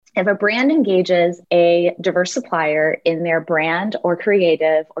If a brand engages a diverse supplier in their brand or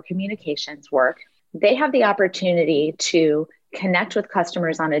creative or communications work, they have the opportunity to connect with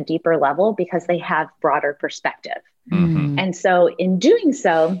customers on a deeper level because they have broader perspective. Mm-hmm. And so in doing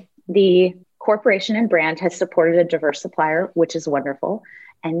so, the corporation and brand has supported a diverse supplier, which is wonderful.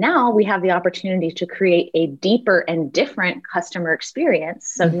 And now we have the opportunity to create a deeper and different customer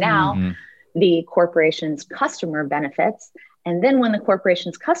experience. So now the corporation's customer benefits. And then when the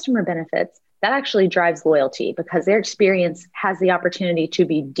corporation's customer benefits, that actually drives loyalty because their experience has the opportunity to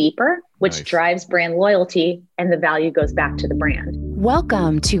be deeper, which drives brand loyalty, and the value goes back to the brand.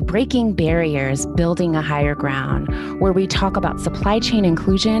 Welcome to Breaking Barriers, Building a Higher Ground, where we talk about supply chain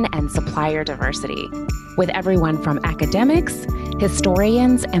inclusion and supplier diversity with everyone from academics,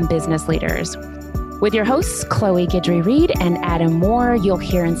 historians, and business leaders. With your hosts, Chloe Guidry-Reed and Adam Moore, you'll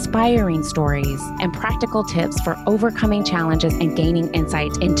hear inspiring stories and practical tips for overcoming challenges and gaining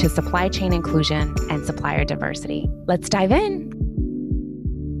insight into supply chain inclusion and supplier diversity. Let's dive in.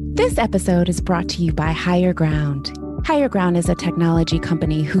 This episode is brought to you by Higher Ground. Higher Ground is a technology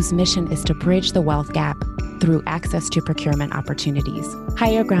company whose mission is to bridge the wealth gap through access to procurement opportunities.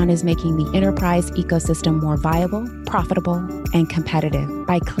 Higher Ground is making the enterprise ecosystem more viable, profitable, and competitive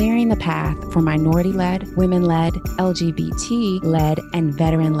by clearing the path for minority-led, women-led, LGBT-led, and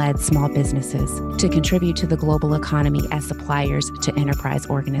veteran-led small businesses to contribute to the global economy as suppliers to enterprise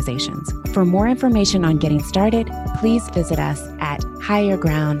organizations. For more information on getting started, please visit us at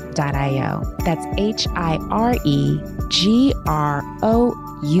higherground.io. That's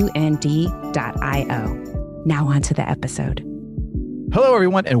HIREGROUND.io. Now on to the episode. Hello,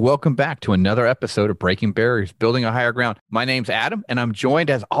 everyone, and welcome back to another episode of Breaking Barriers, Building a Higher Ground. My name's Adam, and I'm joined,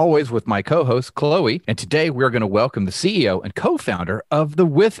 as always, with my co-host, Chloe. And today, we're going to welcome the CEO and co-founder of the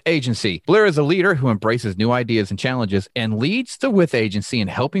With Agency. Blair is a leader who embraces new ideas and challenges and leads the With Agency in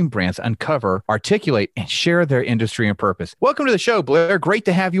helping brands uncover, articulate, and share their industry and purpose. Welcome to the show, Blair. Great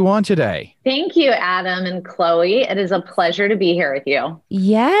to have you on today. Thank you, Adam and Chloe. It is a pleasure to be here with you.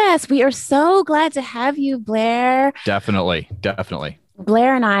 Yes, we are so glad to have you, Blair. Definitely.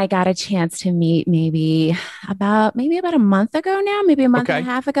 Blair and I got a chance to meet maybe about a month ago now, maybe a month and a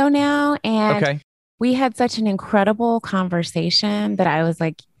half ago now. And we had such an incredible conversation that I was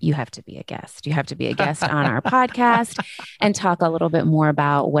like, you have to be a guest. You have to be a guest on our podcast and talk a little bit more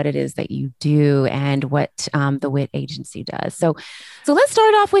about what it is that you do and what the WIT agency does. So let's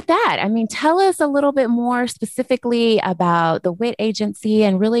start off with that. I mean, tell us a little bit more specifically about the WIT agency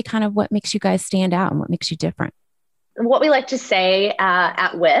and really kind of what makes you guys stand out and what makes you different. What we like to say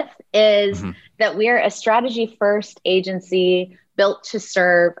at WIT is that we are a strategy-first agency built to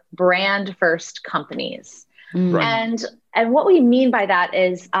serve brand-first companies. And what we mean by that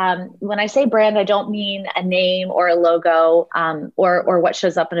is when I say brand, I don't mean a name or a logo or what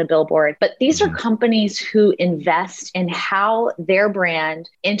shows up in a billboard, but these are companies who invest in how their brand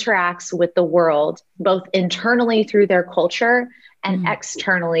interacts with the world, both internally through their culture and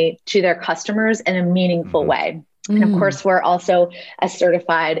externally to their customers in a meaningful way. And of course, we're also a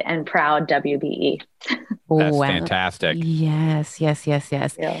certified and proud WBE. That's fantastic. Yes.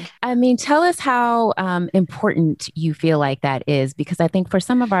 Yeah. I mean, tell us how important you feel like that is, because I think for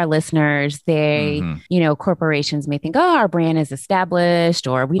some of our listeners, they, corporations may think, oh, our brand is established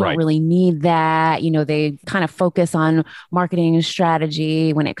or we don't really need that. They kind of focus on marketing and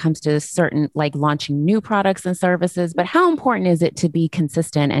strategy when it comes to certain, like launching new products and services. But how important is it to be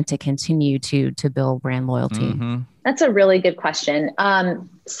consistent and to continue to build brand loyalty? That's a really good question.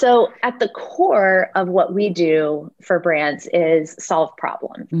 So at the core of what we do for brands is solve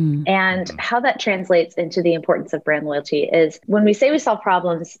problems. And how that translates into the importance of brand loyalty is when we say we solve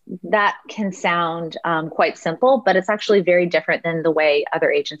problems, that can sound quite simple, but it's actually very different than the way other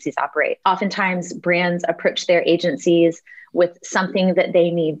agencies operate. Oftentimes, brands approach their agencies with something that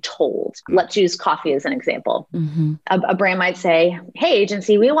they need told. Let's use coffee as an example. A brand might say, hey,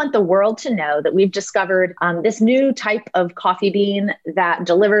 agency, we want the world to know that we've discovered this new type of coffee bean that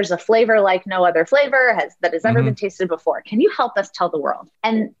delivers a flavor like no other flavor that has ever been tasted before. Can you help us tell the world?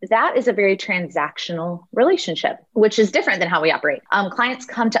 And that is a very transactional relationship, which is different than how we operate. Clients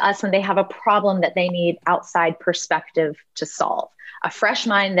come to us when they have a problem that they need outside perspective to solve. A fresh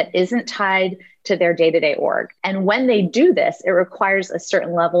mind that isn't tied to their day-to-day org. And when they do this, it requires a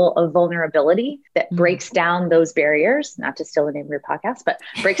certain level of vulnerability that breaks down those barriers, not to steal the name of your podcast, but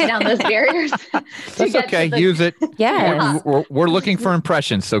breaks down those barriers. That's okay. Use it. Yeah. We're looking for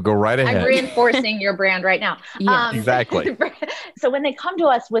impressions, so go right ahead. I'm reinforcing your brand right now. Exactly. So when they come to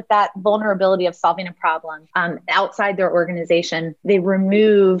us with that vulnerability of solving a problem outside their organization, they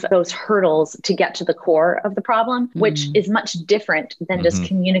remove those hurdles to get to the core of the problem, which is much different different than just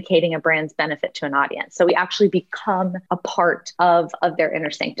communicating a brand's benefit to an audience. So we actually become a part of their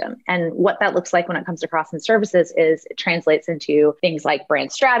inner sanctum. And what that looks like when it comes to cross and services is it translates into things like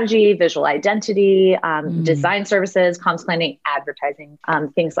brand strategy, visual identity, design services, comms planning, advertising,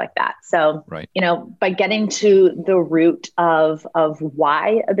 things like that. So, by getting to the root of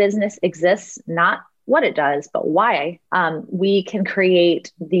why a business exists, not what it does, but why, we can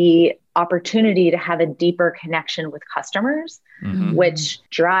create the opportunity to have a deeper connection with customers, which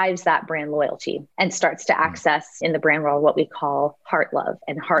drives that brand loyalty and starts to access in the brand world what we call heart love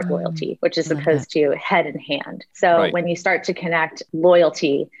and heart loyalty, which is opposed to head and hand. So when you start to connect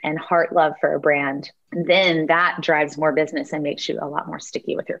loyalty and heart love for a brand, then that drives more business and makes you a lot more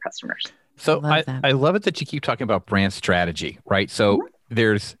sticky with your customers. So I love it that you keep talking about brand strategy, right? So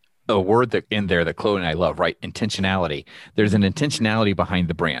there's a word that in there that Chloe and I love, right? Intentionality. There's an intentionality behind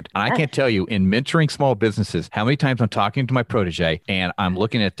the brand. And I can't tell you in mentoring small businesses, how many times I'm talking to my protege and I'm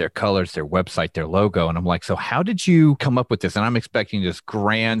looking at their colors, their website, their logo. And I'm like, so how did you come up with this? And I'm expecting this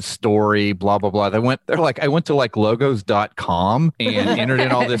grand story, blah, blah, blah. They're like, I went to like logos.com and entered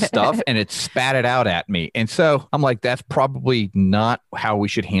in all this stuff and it spat it out at me. And so I'm like, that's probably not how we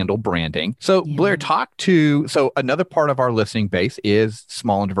should handle branding. So Blair, so another part of our listening base is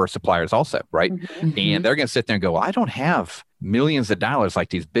small and diverse suppliers also, right? And they're going to sit there and go, well, I don't have millions of dollars like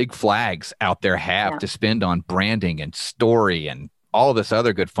these big flags out there have to spend on branding and story and all this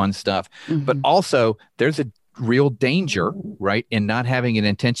other good fun stuff. But also there's a real danger, right, in not having an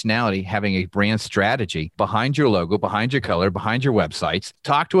intentionality, having a brand strategy behind your logo, behind your color, behind your websites.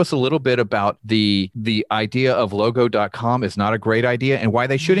 Talk to us a little bit about the idea of logo.com is not a great idea and why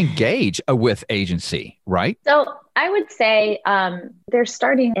they should engage with agency, right? So I would say they're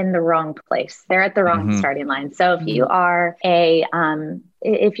starting in the wrong place. They're at the wrong starting line. So if you are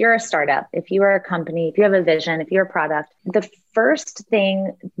if you're a startup, if you are a company, if you have a vision, if you're a product, the first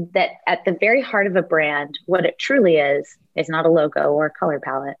thing that at the very heart of a brand, what it truly is not a logo or a color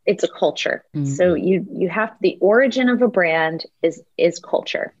palette. It's a culture. So you have the origin of a brand is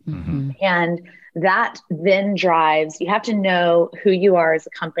culture. And that then drives, you have to know who you are as a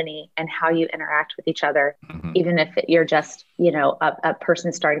company and how you interact with each other, even if you're just, a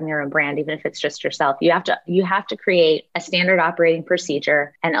person starting their own brand, even if it's just yourself. You have to create a standard operating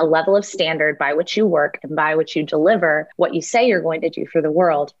procedure and a level of standard by which you work and by which you deliver what you say you're going to do for the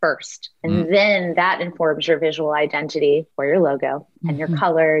world first. And then that informs your visual identity or your logo and your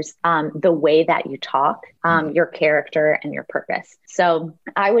colors, the way that you talk, your character and your purpose. So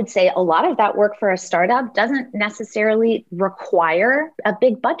I would say a lot of that work for a startup doesn't necessarily require a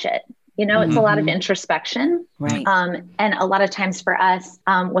big budget. It's a lot of introspection. Right. And a lot of times for us,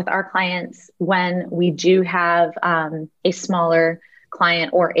 with our clients, when we do have a smaller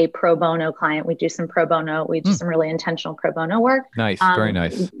client or a pro bono client, we do some pro bono, we do some really intentional pro bono work. Nice. Very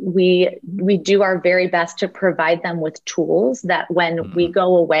nice. We do our very best to provide them with tools that when we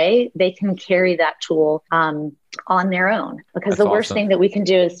go away, they can carry that tool on their own, because the worst thing that we can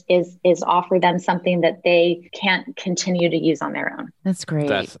do is offer them something that they can't continue to use on their own. That's great.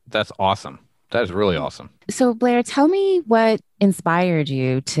 That's awesome. That is really awesome. So Blair, tell me what inspired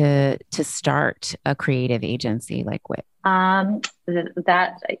you to start a creative agency like WIT?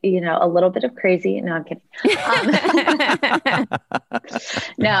 That, a little bit of crazy. No, I'm kidding.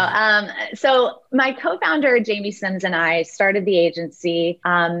 So my co-founder, Jamie Sims, and I started the agency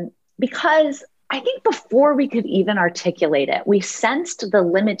because I think before we could even articulate it, we sensed the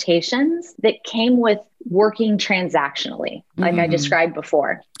limitations that came with working transactionally, like I described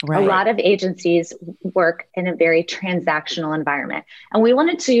before. Right. A lot of agencies work in a very transactional environment, and we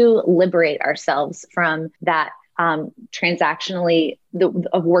wanted to liberate ourselves from that of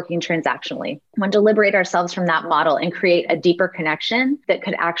working transactionally. We wanted to liberate ourselves from that model and create a deeper connection that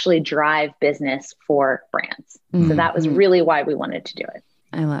could actually drive business for brands. So that was really why we wanted to do it.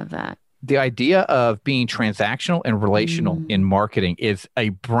 I love that. The idea of being transactional and relational in marketing is a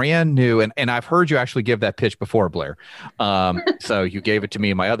brand new, and I've heard you actually give that pitch before, Blair. So you gave it to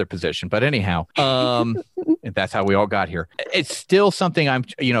me in my other position, but anyhow, that's how we all got here. It's still something I'm,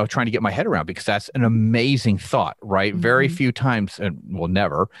 trying to get my head around, because that's an amazing thought, right? Very few times,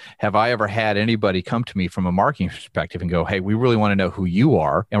 never have I ever had anybody come to me from a marketing perspective and go, hey, we really want to know who you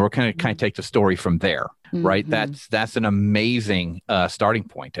are. And we're kind of take the story from there. Right. That's an amazing starting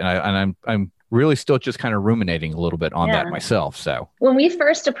point. And I'm really still just kind of ruminating a little bit on that myself. So when we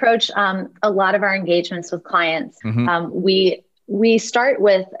first approach a lot of our engagements with clients, we we start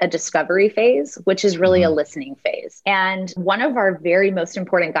with a discovery phase, which is really a listening phase. And one of our very most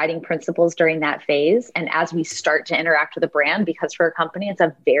important guiding principles during that phase, and as we start to interact with a brand, because for a company, it's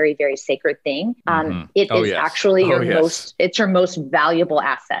a very, very sacred thing. It is actually it's your most valuable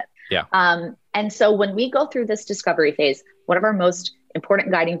asset. Yeah. And so when we go through this discovery phase, one of our most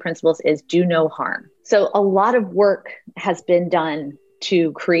important guiding principles is do no harm. So a lot of work has been done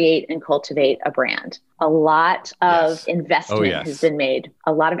to create and cultivate a brand. A lot of investment has been made.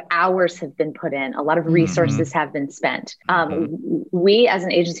 A lot of hours have been put in. A lot of resources have been spent. We as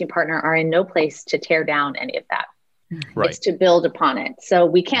an agency partner are in no place to tear down any of that. Right. It's to build upon it. So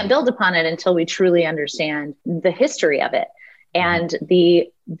we can't build upon it until we truly understand the history of it and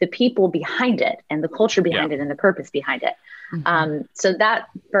the people behind it and the culture behind it and the purpose behind it. So that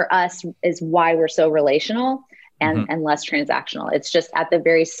for us is why we're so relational and less transactional. It's just at the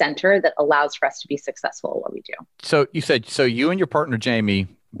very center that allows for us to be successful at what we do. So you said, so you and your partner, Jamie,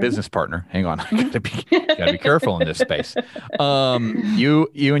 business partner, hang on, gotta be careful in this space.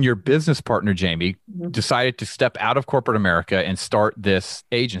 You and your business partner, Jamie, decided to step out of corporate America and start this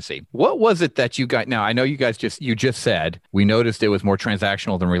agency. What was it that you got? Now, I know you guys you just said, we noticed it was more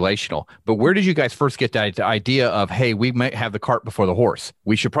transactional than relational, but where did you guys first get that idea of, hey, we might have the cart before the horse.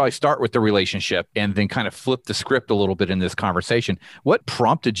 We should probably start with the relationship and then kind of flip the script a little bit in this conversation. What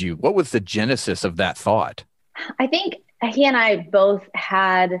prompted you? What was the genesis of that thought? I think he and I both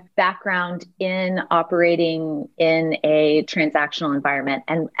had background in operating in a transactional environment.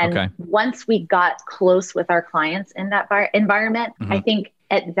 And once we got close with our clients in that environment, I think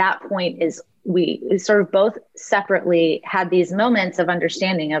at that point is we sort of both separately had these moments of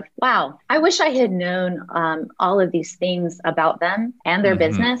understanding of, wow, I wish I had known all of these things about them and their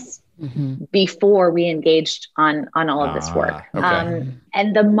business before we engaged on all of this work.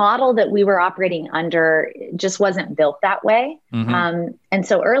 And the model that we were operating under just wasn't built that way. And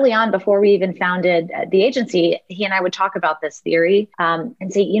so early on, before we even founded the agency, he and I would talk about this theory and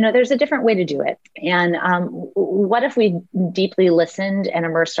say, there's a different way to do it. And what if we deeply listened and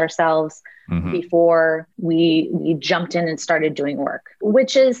immersed ourselves before we jumped in and started doing work,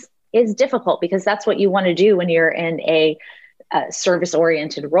 which is difficult because that's what you want to do when you're in a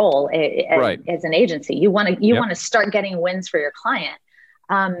service-oriented role as an agency. You want to start getting wins for your client.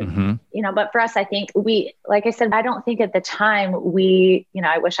 But for us, I think like I said, I don't think at the time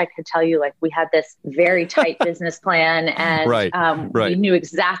I wish I could tell you like we had this very tight business plan and we knew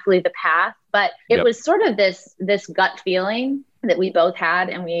exactly the path, but it was sort of this gut feeling that we both had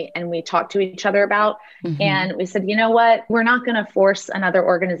and we talked to each other about. And we said, you know what, we're not going to force another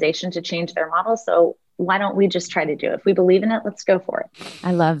organization to change their model. So why don't we just try to do it? If we believe in it, let's go for it.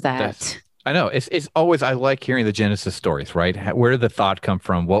 I love that. I know it's always, I like hearing the genesis stories, right? Where did the thought come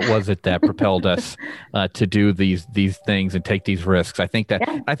from? What was it that propelled us to do these things and take these risks? I think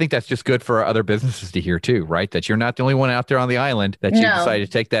that's just good for other businesses to hear too, right? That you're not the only one out there on the island that you decided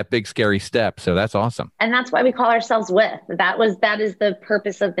to take that big, scary step. So that's awesome. And that's why we call ourselves With. That is the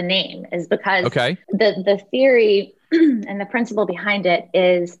purpose of the name, is because the theory and the principle behind it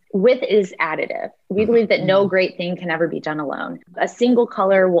is With is additive. We believe that no great thing can ever be done alone. A single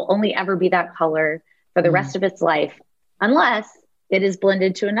color will only ever be that color for the rest of its life, unless it is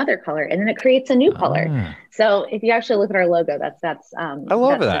blended to another color and then it creates a new color. So if you actually look at our logo, that's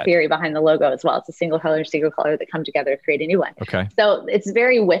the theory behind the logo as well. It's a single color that come together to create a new one. So it's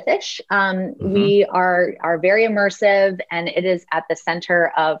very Withish. We are very immersive, and it is at the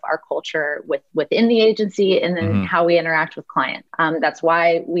center of our culture within the agency and then how we interact with clients. That's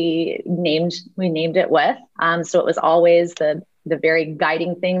why we named it With. So it was always the very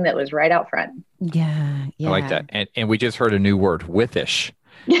guiding thing that was right out front. Yeah. I like that. And we just heard a new word, Withish.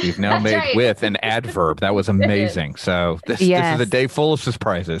 You've now made with an adverb. That was amazing. So this is a day full of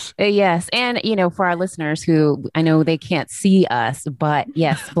surprises. Yes. And, for our listeners who I know they can't see us, but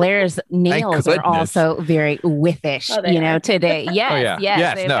yes, Blair's nails are also very Withish, today. Yes.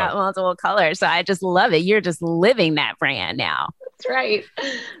 Yes. They've got multiple colors. So I just love it. You're just living that brand now.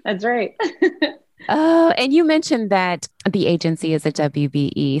 That's right. Oh, and you mentioned that the agency is a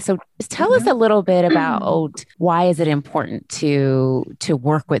WBE. So tell us a little bit about why is it important to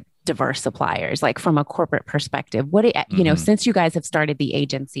work with diverse suppliers, like from a corporate perspective? What since you guys have started the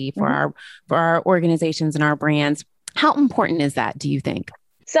agency for our organizations and our brands, how important is that, do you think?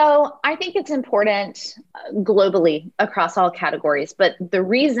 So I think it's important globally across all categories, but the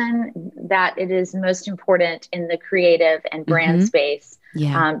reason that it is most important in the creative and brand space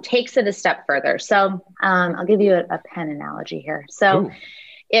takes it a step further. So I'll give you a pen analogy here. So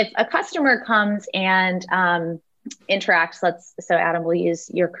if a customer comes and interact. So Adam, we'll use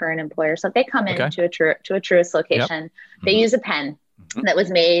your current employer. So if they come Okay. into to a Truist location, they use a pen that was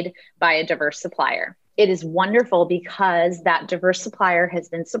made by a diverse supplier. It is wonderful because that diverse supplier has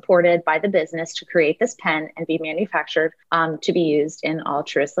been supported by the business to create this pen and be manufactured to be used in all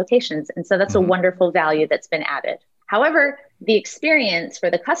Truist locations. And so that's a wonderful value that's been added. However, the experience for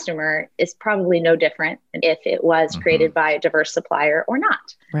the customer is probably no different if it was created by a diverse supplier or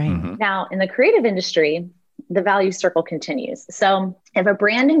not. Right. Now, in the creative industry, the value circle continues. So if a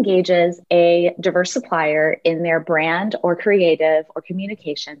brand engages a diverse supplier in their brand or creative or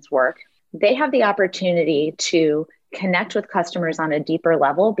communications work, they have the opportunity to connect with customers on a deeper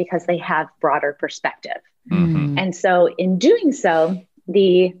level because they have broader perspective. And so in doing so,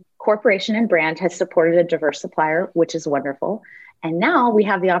 the corporation and brand has supported a diverse supplier, which is wonderful. And now we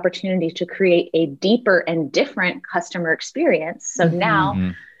have the opportunity to create a deeper and different customer experience. So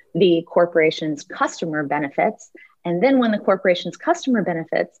now the corporation's customer benefits. And then when the corporation's customer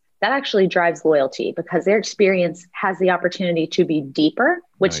benefits, that actually drives loyalty because their experience has the opportunity to be deeper,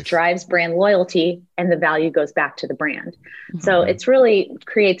 which drives brand loyalty, and the value goes back to the brand. So it's really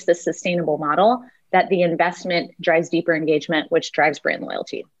creates this sustainable model that the investment drives deeper engagement, which drives brand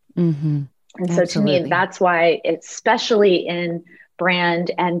loyalty. And so to me, that's why, especially in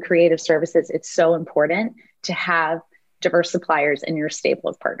brand and creative services, it's so important to have diverse suppliers in your stable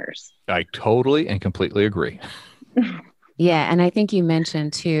of partners. I totally and completely agree. Yeah. And I think you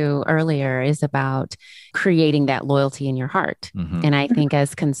mentioned too earlier is about creating that loyalty in your heart. And I think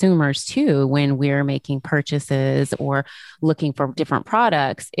as consumers too, when we're making purchases or looking for different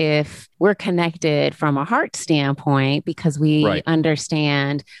products, if we're connected from a heart standpoint, because we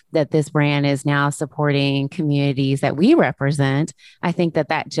understand that this brand is now supporting communities that we represent, I think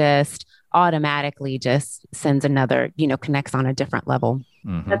that just automatically just sends another, connects on a different level.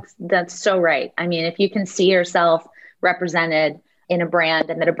 That's so right. I mean, if you can see yourself represented in a brand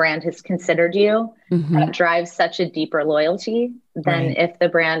and that a brand has considered you, that drives such a deeper loyalty than if the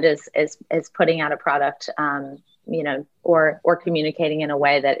brand is putting out a product, or communicating in a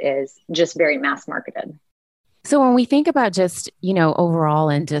way that is just very mass marketed. So when we think about just, overall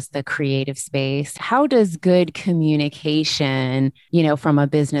in just the creative space, how does good communication, from a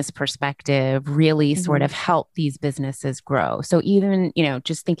business perspective, really sort of help these businesses grow? So even,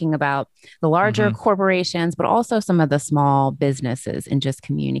 just thinking about the larger corporations, but also some of the small businesses and just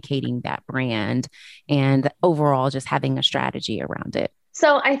communicating that brand and overall just having a strategy around it.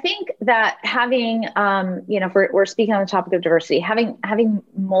 So I think that having, if we're speaking on the topic of diversity, having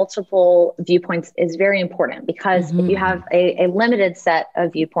multiple viewpoints is very important because if you have a limited set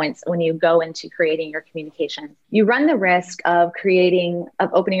of viewpoints when you go into creating your communication, you run the risk of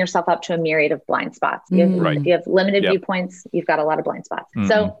opening yourself up to a myriad of blind spots. If you have limited viewpoints, you've got a lot of blind spots.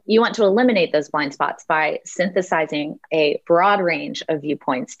 So you want to eliminate those blind spots by synthesizing a broad range of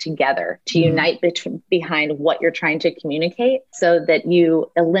viewpoints together to unite behind what you're trying to communicate so that you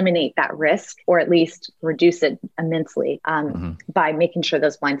eliminate that risk or at least reduce it immensely by making sure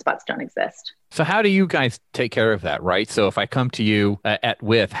those blind spots don't exist. So how do you guys take care of that, right? So if I come to you at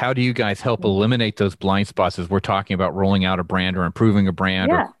With, how do you guys help eliminate those blind spots as we're talking about rolling out a brand or improving a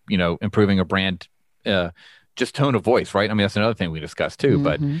brand or, improving a brand, just tone of voice, right? I mean, that's another thing we discussed too,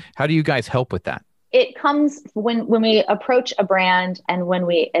 but how do you guys help with that? It comes when we approach a brand and when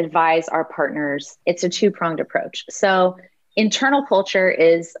we advise our partners, it's a two-pronged approach. So internal culture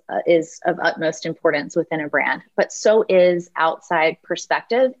is of utmost importance within a brand, but so is outside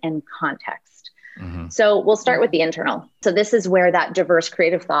perspective and context. So we'll start with the internal. So this is where that diverse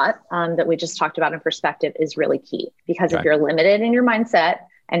creative thought that we just talked about in perspective is really key. Because if you're limited in your mindset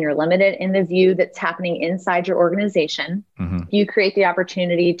and you're limited in the view that's happening inside your organization, you create the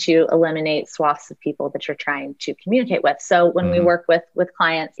opportunity to eliminate swaths of people that you're trying to communicate with. So when we work with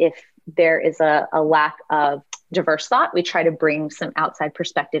clients, if there is a lack of diverse thought, we try to bring some outside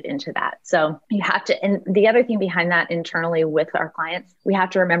perspective into that. So you have to, and the other thing behind that internally with our clients, we have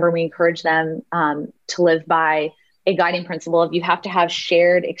to remember we encourage them to live by a guiding principle of you have to have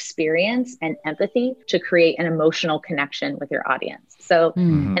shared experience and empathy to create an emotional connection with your audience. So,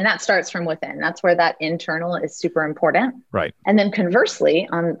 and that starts from within. That's where that internal is super important. Right. And then conversely,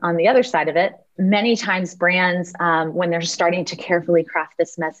 on the other side of it, many times brands, when they're starting to carefully craft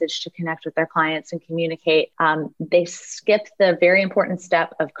this message to connect with their clients and communicate, they skip the very important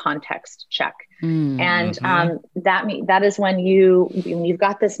step of context check. And that is when you've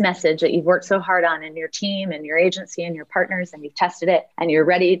got this message that you've worked so hard on in your team and your agency and your partners, and you've tested it and you're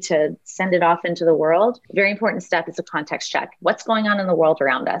ready to send it off into the world. Very important step is a context check. What's going on in the world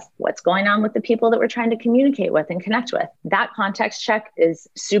around us? What's going on with the people that we're trying to communicate with and connect with? That context check is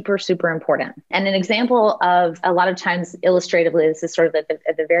super, super important. And an example of, a lot of times illustratively, this is sort of at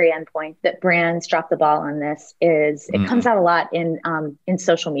the very end point that brands drop the ball on this, is it comes out a lot in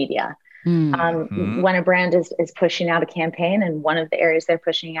social media. When a brand is pushing out a campaign, and one of the areas they're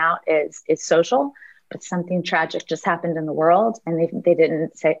pushing out is social, but something tragic just happened in the world, and they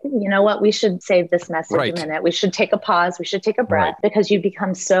didn't say, you know what, we should save this message a minute. We should take a pause. We should take a breath, because you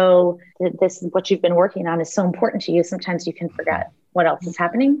become what you've been working on is so important to you. Sometimes you can forget what else is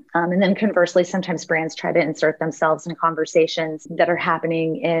happening. And then conversely, sometimes brands try to insert themselves in conversations that are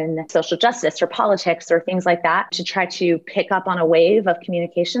happening in social justice or politics or things like that, to try to pick up on a wave of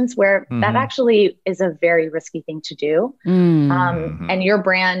communications where that actually is a very risky thing to do. And your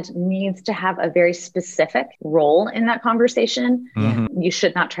brand needs to have a very specific role in that conversation. You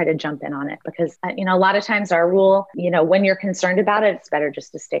should not try to jump in on it, because, a lot of times our rule, when you're concerned about it, it's better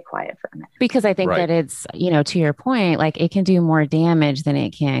just to stay quiet for a minute. Because I think that it's, to your point, like it can do more damage than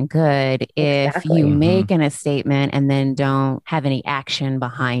it can good if you make a statement and then don't have any action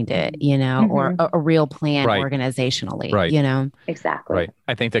behind it, or a real plan organizationally, Exactly. Right.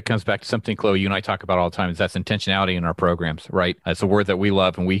 I think that comes back to something, Chloe, you and I talk about all the time, is that's intentionality in our programs, right? It's a word that we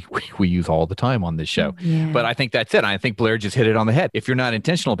love and we use all the time on this show. But I think that's it. I think Blair just hit it on the head. If you're not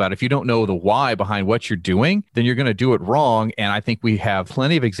intentional about it, if you don't know the why behind what you're doing, then you're going to do it wrong. And I think we have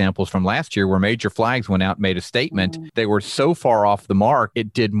plenty of examples from last year where Major Flags went out and made a statement. They were so far off the mark,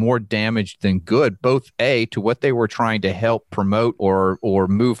 it did more damage than good, both to what they were trying to help promote or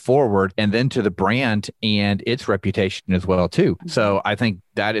move forward, and then to the brand and its reputation as well too. So I think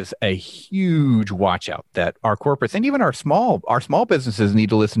that is a huge watch out that our corporates and even our small businesses need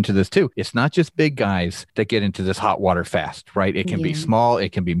to listen to this too. It's not just big guys that get into this hot water fast, right? It can be small,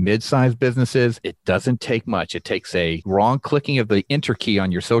 it can be mid-sized businesses. It doesn't take much. It takes a wrong clicking of the enter key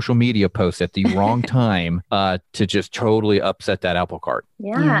on your social media post at the wrong time to just totally upset that apple cart.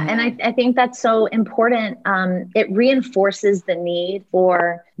 Yeah. And I think that's so important. It reinforces the need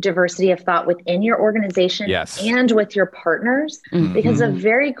for diversity of thought within your organization and with your partners, because a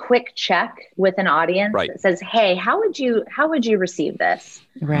very quick check with an audience that says, hey, how would you receive this?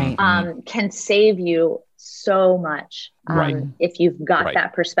 Can save you so much if you've got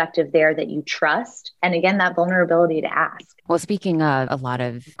that perspective there that you trust. And again, that vulnerability to ask. Well, speaking of a lot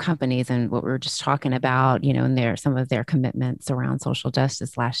of companies and what we were just talking about, and some of their commitments around social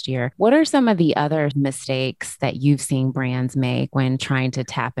justice last year, what are some of the other mistakes that you've seen brands make when trying to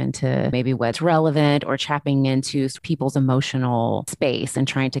tap into maybe what's relevant or tapping into people's emotional space and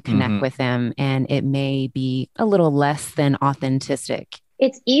trying to connect with them, and it may be a little less than authentic?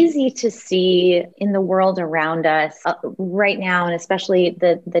 It's easy to see in the world around us right now, and especially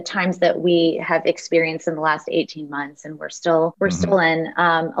the times that we have experienced in the last 18 months, and we're still in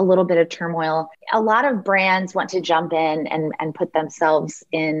a little bit of turmoil. A lot of brands want to jump in and put themselves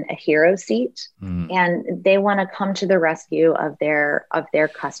in a hero seat, and they want to come to the rescue of their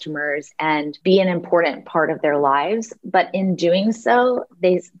customers and be an important part of their lives. But in doing so,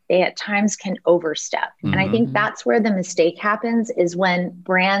 they at times can overstep. And I think that's where the mistake happens, is when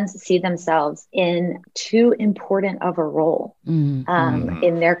brands see themselves in too important of a role in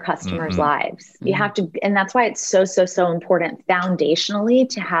their customers' lives. You have to, and that's why it's so important foundationally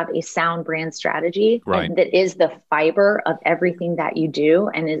to have a sound brand strategy that is the fiber of everything that you do,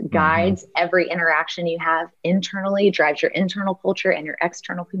 and it guides every interaction you have internally, drives your internal culture and your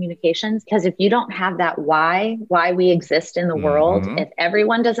external communications. Because if you don't have that why we exist in the world, if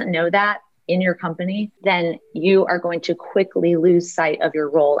everyone doesn't know that in your company, then you are going to quickly lose sight of your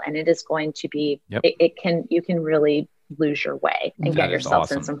role, and it is going to be, you can really lose your way and get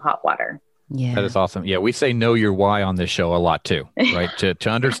yourself in some hot water. Yeah. That is awesome. Yeah. We say know your why on this show a lot too, right? to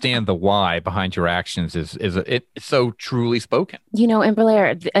understand the why behind your actions it's so truly spoken. And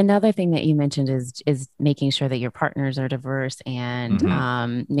Blair, another thing that you mentioned is making sure that your partners are diverse and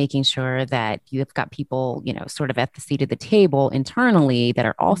making sure that you've got people, sort of at the seat of the table internally that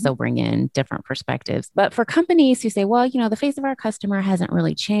are also bringing different perspectives. But for companies who say, well, the face of our customer hasn't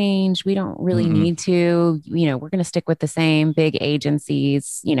really changed, we don't really need to, we're going to stick with the same big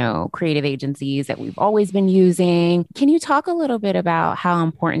agencies, creative agencies that we've always been using. Can you talk a little bit about how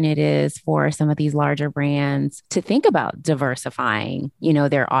important it is for some of these larger brands to think about diversifying,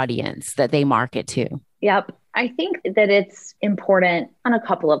 their audience that they market to? Yep. I think that it's important on a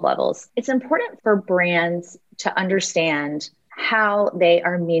couple of levels. It's important for brands to understand how they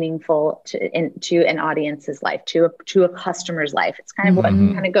are meaningful to an audience's life, to a customer's life. It's kind of what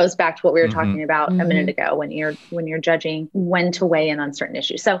kind of goes back to what we were talking about a minute ago when you're judging when to weigh in on certain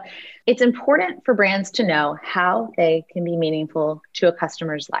issues. So it's important for brands to know how they can be meaningful to a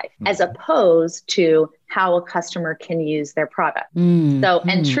customer's life, as opposed to how a customer can use their product.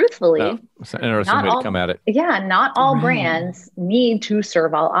 And truthfully, it's an interesting way to come at it. Yeah, not all brands need to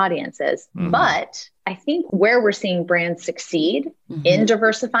serve all audiences, but I think where we're seeing brands succeed in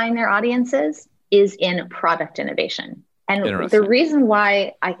diversifying their audiences is in product innovation. And the reason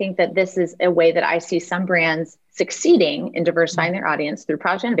why I think that this is a way that I see some brands succeeding in diversifying their audience through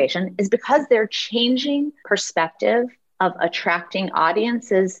product innovation is because they're changing perspective of attracting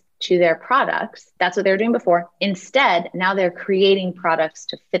audiences to their products. That's what they were doing before. Instead, now they're creating products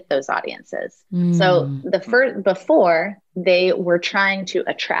to fit those audiences. So before they were trying to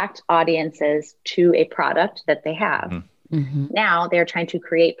attract audiences to a product that they have. Now they're trying to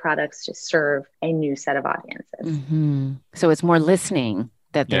create products to serve a new set of audiences. So it's more listening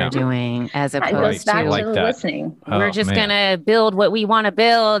that they're doing as opposed it goes back to to the listening. We're just going to build what we want to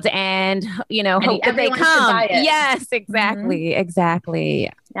build and, hope that they come. Yes, exactly.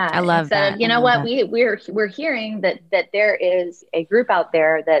 Exactly. Yeah, I love that. You know what? We're hearing that there is a group out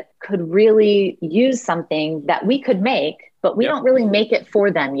there that could really use something that we could make, but we don't really make it for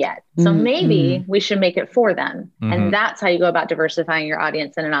them yet. So maybe we should make it for them. And that's how you go about diversifying your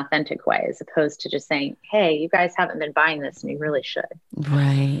audience in an authentic way, as opposed to just saying, hey, you guys haven't been buying this and you really should.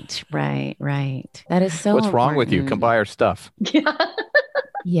 Right. That is so What's wrong with you? Come buy our stuff.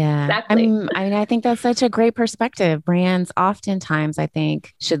 Yeah. Exactly. I think that's such a great perspective. Brands oftentimes, I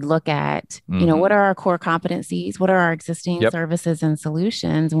think, should look at, what are our core competencies? What are our existing services and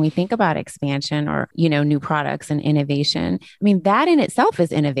solutions? When we think about expansion or, new products and innovation, that in itself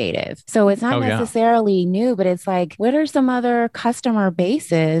is innovative. So it's not necessarily new, but it's like, what are some other customer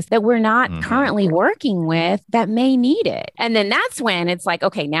bases that we're not currently working with that may need it? And then that's when it's like,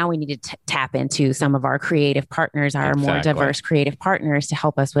 okay, now we need to tap into some of our creative partners, our more diverse creative partners to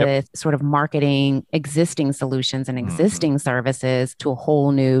help us with sort of marketing existing solutions and existing services to a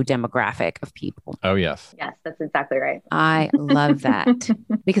whole new demographic of people. Oh, yes. Yes, that's exactly right. I love that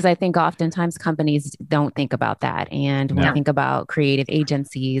because I think oftentimes companies don't think about that. And when I think about creative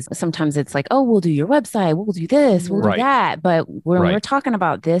agencies, sometimes it's like, oh, we'll do your website, we'll do this, we'll do that. But when we're talking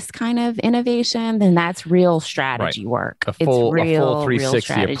about this kind of innovation, then that's real strategy work. A full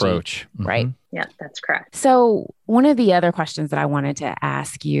 360 approach. Right. Yeah, that's correct. So one of the other questions that I wanted to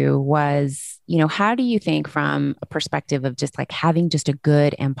ask you was, how do you think from a perspective of just like having just a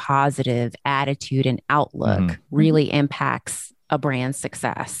good and positive attitude and outlook really impacts a brand's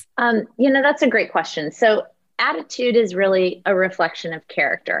success? That's a great question. So attitude is really a reflection of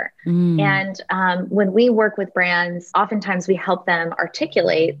character. And when we work with brands, oftentimes we help them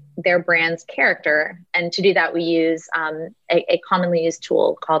articulate their brand's character. And to do that, we use a commonly used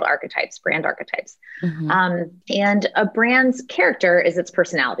tool called archetypes, brand archetypes. And a brand's character is its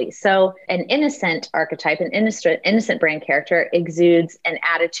personality. So an innocent archetype, an innocent brand character exudes an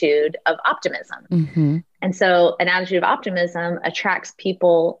attitude of optimism. And so an attitude of optimism attracts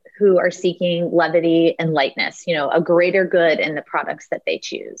people who are seeking levity and lightness, a greater good in the products that they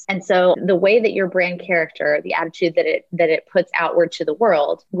choose. And so the way that your brand character, the attitude that it puts outward to the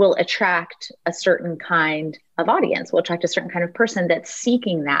world will attract a certain kind of audience, will attract a certain kind of person that's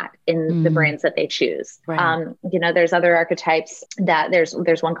seeking that in the brands that they choose. Right. There's other archetypes that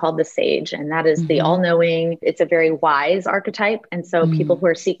there's one called the sage, and that is the all-knowing. It's a very wise archetype. And so people who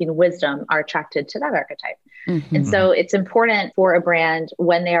are seeking wisdom are attracted to that archetype. And so it's important for a brand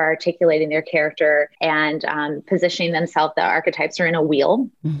when they are articulating their character and positioning themselves, the archetypes are in a wheel.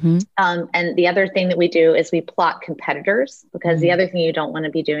 And the other thing that we do is we plot competitors, because the other thing you don't want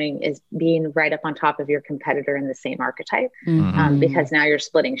to be doing is being right up on top of your competitor in the same archetype, because now you're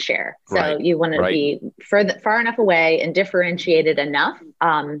splitting share. So you want to be far enough away and differentiated enough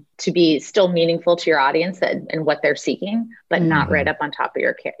to be still meaningful to your audience and what they're seeking, but not right up on top of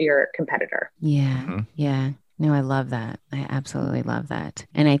your competitor. Yeah. No, I love that. I absolutely love that.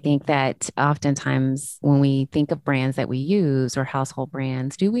 And I think that oftentimes when we think of brands that we use or household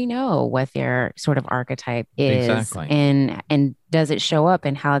brands, do we know what their sort of archetype is? Exactly. And does it show up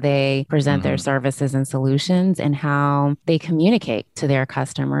in how they present their services and solutions and how they communicate to their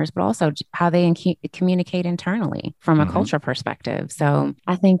customers, but also how they communicate internally from a culture perspective? So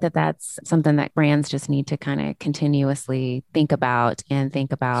I think that that's something that brands just need to kind of continuously think about.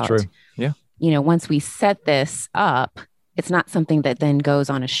 It's true. Yeah. Once we set this up, it's not something that then goes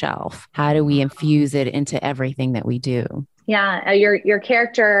on a shelf. How do we infuse it into everything that we do? Yeah, your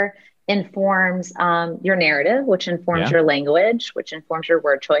character informs your narrative, which informs your language, which informs your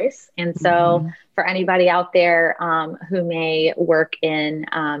word choice. And so for anybody out there who may work in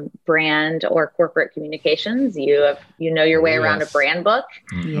brand or corporate communications, you know your way around a brand book.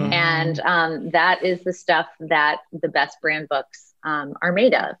 And that is the stuff that the best brand books are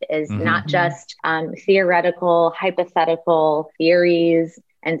made of, is not just theoretical, hypothetical theories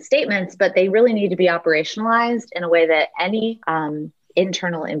and statements, but they really need to be operationalized in a way that any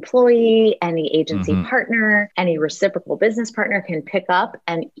internal employee, any agency partner, any reciprocal business partner can pick up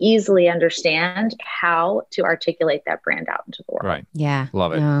and easily understand how to articulate that brand out into the world. Right. Yeah.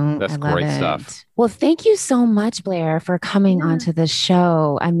 Love it. That's great stuff. Well, thank you so much, Blair, for coming onto the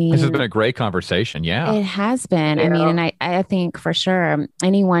show. I mean, this has been a great conversation. Yeah, it has been. I mean, and I think for sure,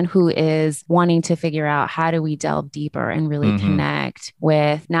 anyone who is wanting to figure out how do we delve deeper and really connect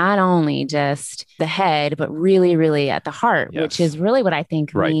with not only just the head, but really, really at the heart, which is really what I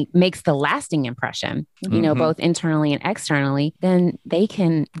think makes the lasting impression, you know, both internally and externally, then they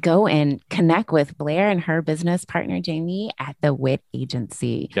can go and connect with Blair and her business partner, Jamie, at the WIT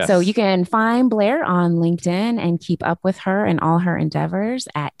Agency. Yes. So you can find Blair on LinkedIn and keep up with her and all her endeavors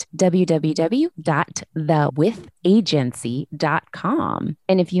at www.thewithagency.com.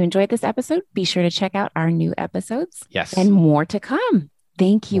 And if you enjoyed this episode, be sure to check out our new episodes. Yes. And more to come.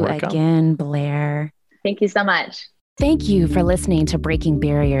 Thank you again, Blair. Thank you so much. Thank you for listening to Breaking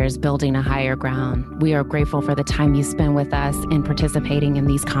Barriers, Building a Higher Ground. We are grateful for the time you spend with us and participating in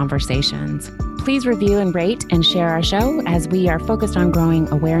these conversations. Please review and rate and share our show, as we are focused on growing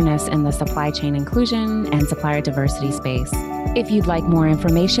awareness in the supply chain inclusion and supplier diversity space. If you'd like more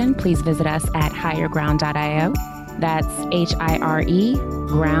information, please visit us at higherground.io. That's HIRE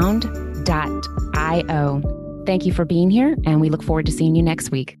ground.io. Thank you for being here, and we look forward to seeing you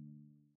next week.